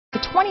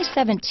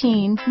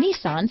2017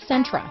 Nissan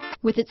Sentra.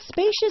 With its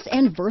spacious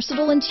and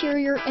versatile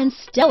interior and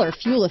stellar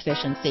fuel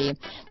efficiency,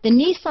 the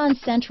Nissan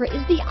Sentra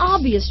is the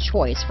obvious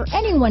choice for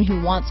anyone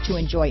who wants to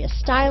enjoy a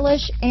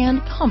stylish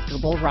and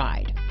comfortable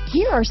ride.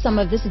 Here are some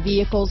of this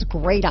vehicle's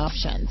great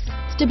options: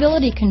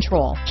 stability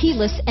control,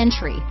 keyless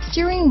entry,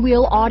 steering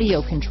wheel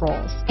audio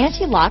controls,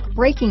 anti-lock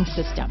braking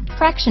system,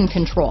 traction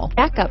control,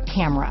 backup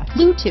camera,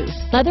 Bluetooth,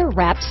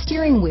 leather-wrapped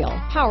steering wheel,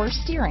 power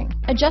steering,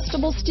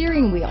 adjustable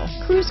steering wheel,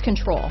 cruise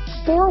control,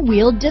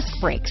 four-wheel disc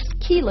brakes,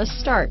 keyless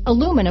start,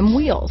 aluminum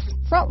wheels,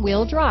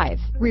 front-wheel drive,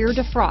 rear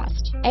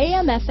defrost,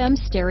 AM/FM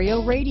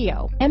stereo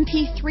radio,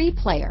 MP3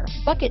 player,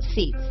 bucket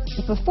seats.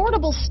 If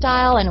affordable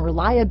style and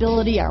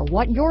reliability are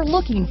what you're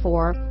looking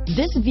for,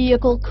 this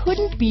vehicle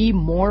couldn't be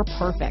more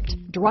perfect.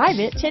 Drive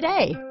it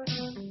today.